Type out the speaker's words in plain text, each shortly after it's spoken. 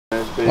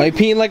Why you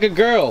peeing like a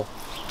girl?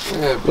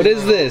 Yeah, what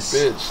is this?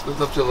 Bitch, lift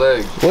up your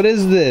leg. What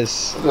is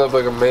this? Lift up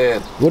like a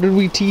man. What did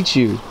we teach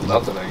you?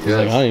 Nothing, I guess. He's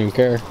like, I don't even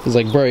care. He's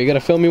like, bro, you gotta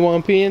film me while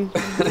I'm peeing?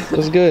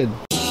 What's good?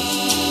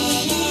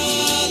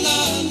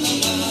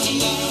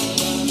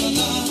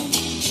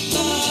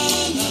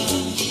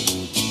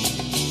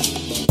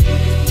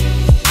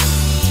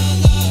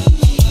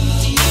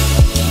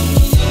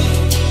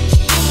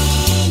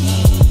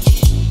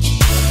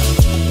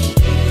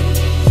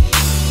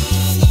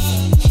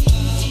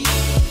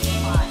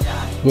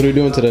 What are we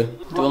doing today?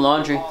 Doing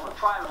laundry.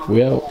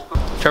 We out.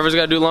 Trevor's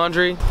gotta do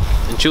laundry,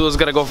 and Chulo's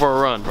gotta go for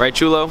a run. Right,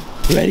 Chulo?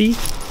 Ready?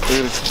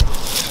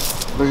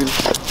 Look at it.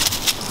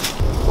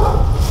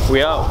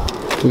 We out.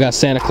 We got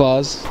Santa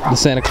Claus, the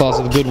Santa Claus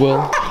of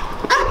Goodwill.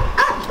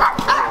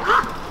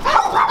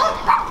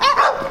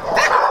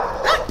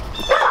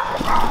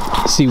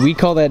 See, we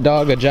call that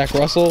dog a Jack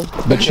Russell,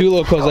 but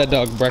Chulo calls that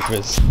dog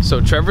breakfast. So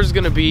Trevor's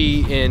gonna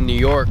be in New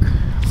York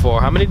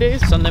for how many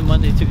days? Sunday,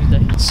 Monday, Tuesday.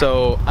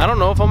 So I don't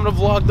know if I'm gonna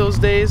vlog those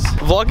days.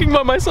 Vlogging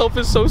by myself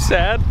is so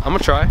sad. I'm gonna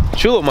try.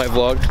 Chulo might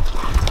vlog.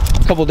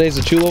 A couple days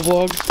of Chulo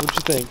vlogs. What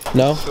you think?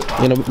 No?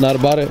 You know, not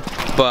about it?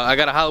 But I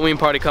got a Halloween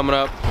party coming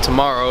up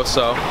tomorrow,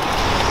 so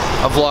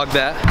I'll vlog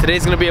that.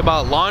 Today's gonna be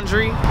about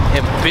laundry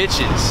and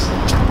bitches,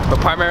 but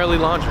primarily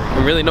laundry.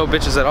 And really no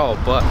bitches at all,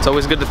 but it's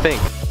always good to think.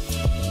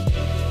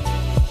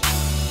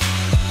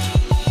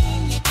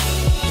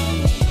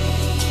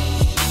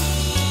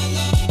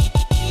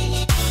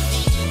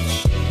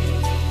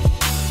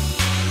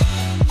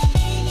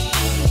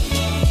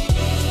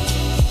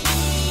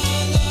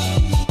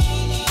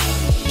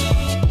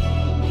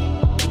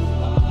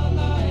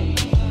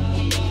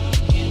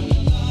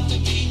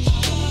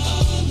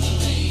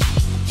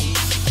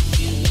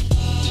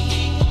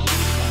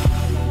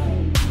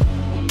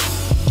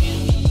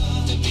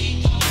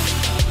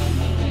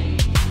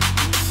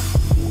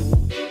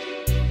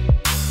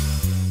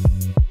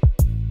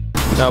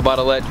 Now about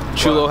to let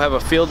Chulo have a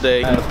field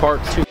day in the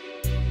park too.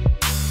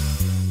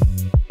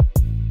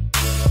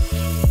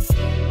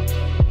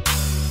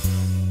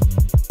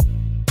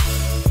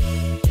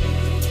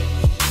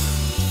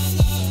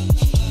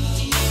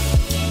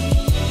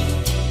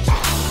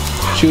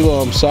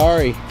 Chulo, I'm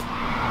sorry.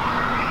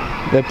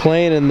 They're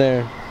playing in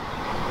there.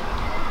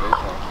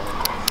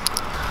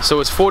 So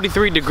it's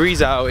 43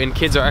 degrees out and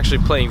kids are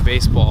actually playing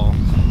baseball,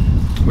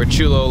 where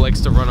Chulo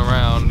likes to run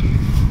around.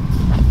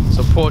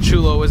 So poor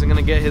Chulo isn't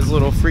gonna get his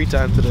little free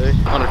time today.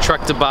 On a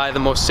trek to buy the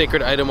most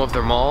sacred item of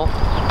them all,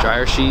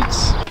 dryer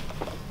sheets.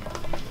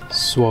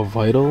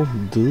 Suavital?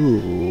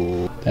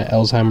 Dude. That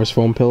Alzheimer's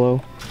foam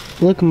pillow.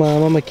 Look,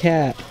 Mom, I'm a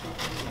cat.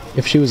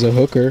 If she was a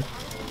hooker.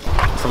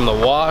 From the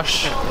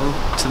wash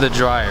to the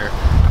dryer.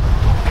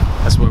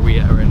 That's where we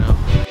at right now.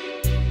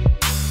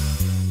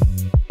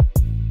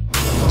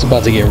 It's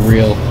about to get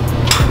real.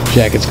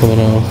 Jacket's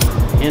coming off.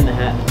 And the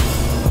hat.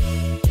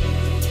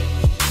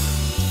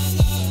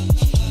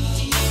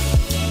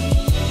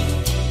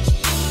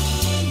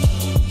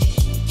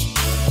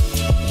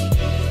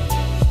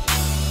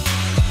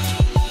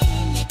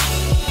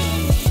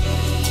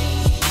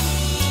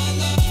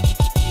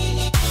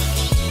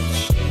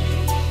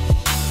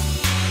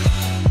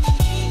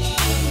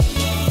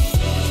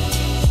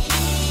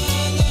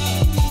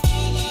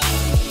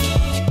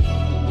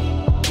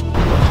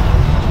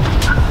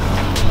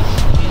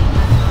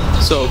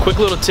 So a quick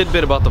little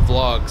tidbit about the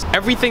vlogs.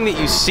 Everything that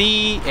you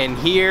see and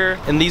hear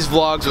in these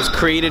vlogs was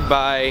created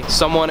by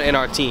someone in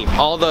our team.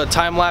 All the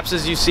time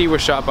lapses you see were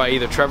shot by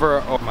either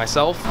Trevor or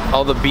myself.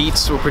 All the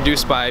beats were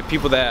produced by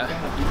people that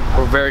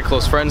we're very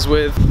close friends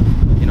with.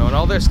 You know, and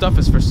all their stuff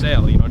is for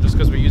sale. You know, just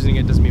because we're using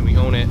it doesn't mean we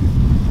own it.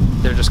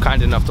 They're just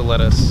kind enough to let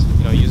us,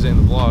 you know, use it in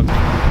the vlog.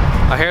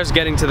 Our hair's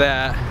getting to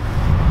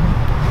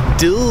that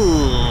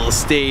dual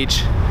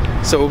stage.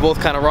 So we're both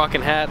kind of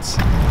rocking hats.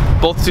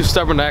 Both too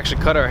stubborn to actually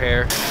cut our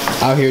hair.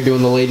 Out here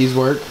doing the ladies'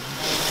 work.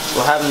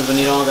 What happens when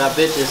you don't got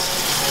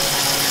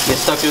bitches? You get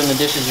stuck doing the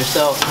dishes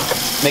yourself,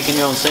 making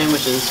your own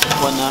sandwiches,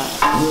 whatnot.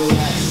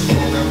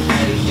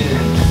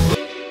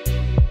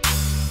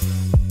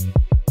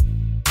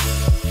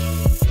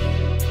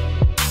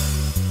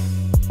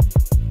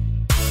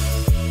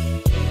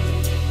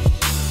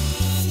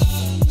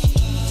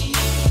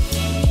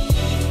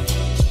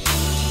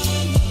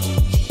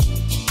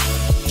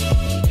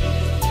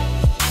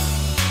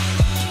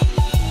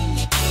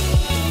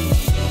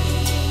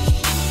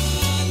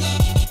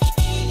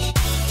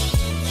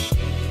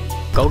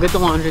 Go get the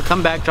laundry,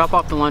 come back, drop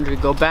off the laundry,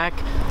 go back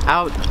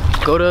out,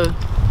 go to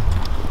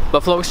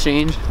Buffalo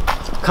Exchange,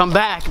 come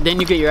back, then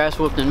you get your ass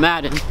whooped in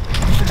Madden.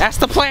 That's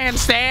the plan,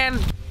 Stan!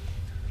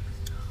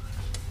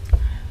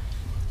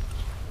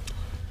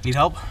 Need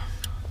help?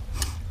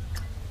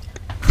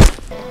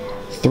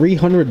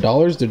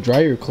 $300 to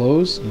dry your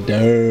clothes?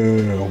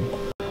 Damn.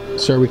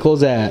 Sir, we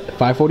close at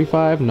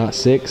 5:45, not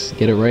 6.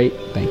 Get it right.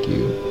 Thank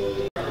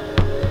you.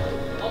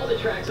 All the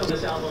tracks on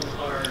this album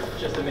are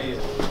just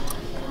amazing.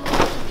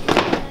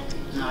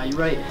 Nah, you're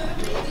right.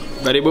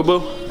 Ready, boo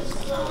boo?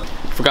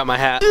 Forgot my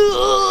hat.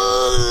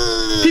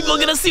 People are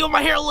gonna see what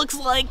my hair looks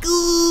like.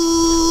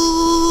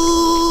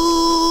 Ooh.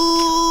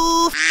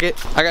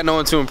 I got no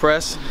one to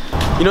impress.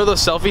 You know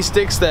those selfie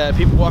sticks that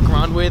people walk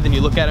around with and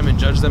you look at them and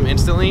judge them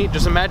instantly?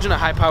 Just imagine a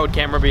high-powered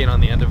camera being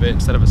on the end of it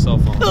instead of a cell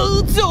phone.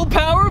 Oh, it's so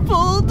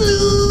powerful,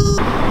 dude.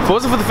 If it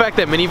wasn't for the fact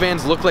that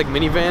minivans look like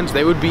minivans,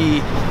 they would be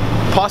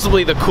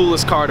possibly the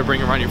coolest car to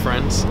bring around your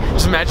friends.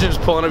 Just imagine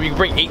just pulling up, you can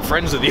bring 8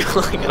 friends with you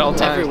like at all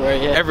times. Everywhere,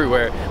 yeah.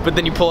 Everywhere. But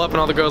then you pull up and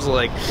all the girls are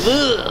like,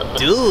 ugh.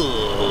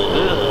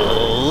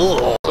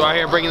 So out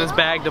here bringing this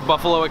bag to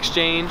Buffalo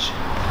Exchange.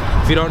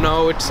 If you don't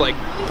know, it's like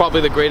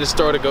probably the greatest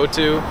store to go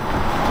to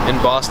in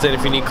Boston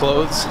if you need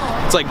clothes.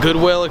 It's like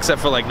Goodwill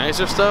except for like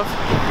nicer stuff.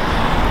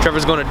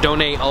 Trevor's going to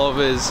donate all of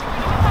his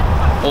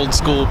old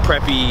school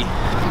preppy.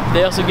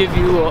 They also give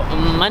you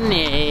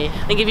money.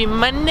 They give you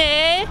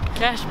money,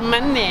 cash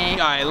money.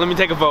 All right, let me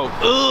take a vote.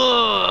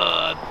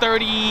 Ugh,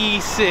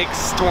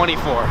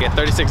 $36.24. Get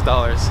 $36.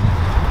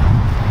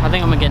 I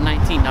think I'm gonna get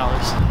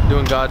 $19.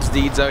 Doing God's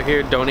deeds out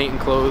here, donating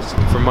clothes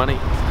for money.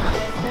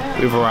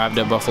 We've arrived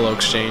at Buffalo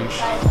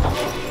Exchange.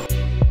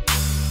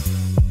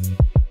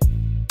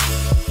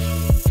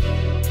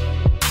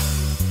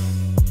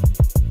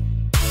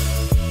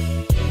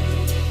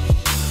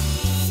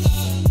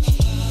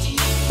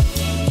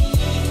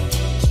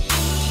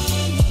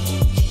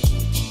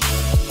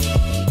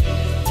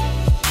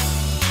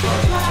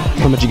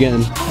 How much you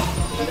getting?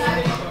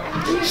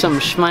 Some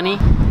shmoney.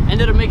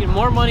 Ended up making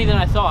more money than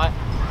I thought,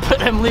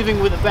 but I'm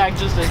leaving with a bag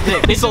just as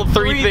big. He sold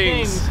 3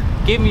 things.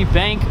 Gave me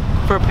bank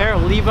for a pair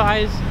of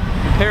Levi's,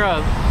 a pair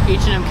of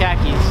H&M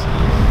khakis,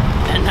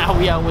 and now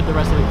we out with the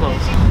rest of the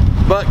clothes.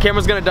 But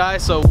camera's gonna die,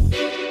 so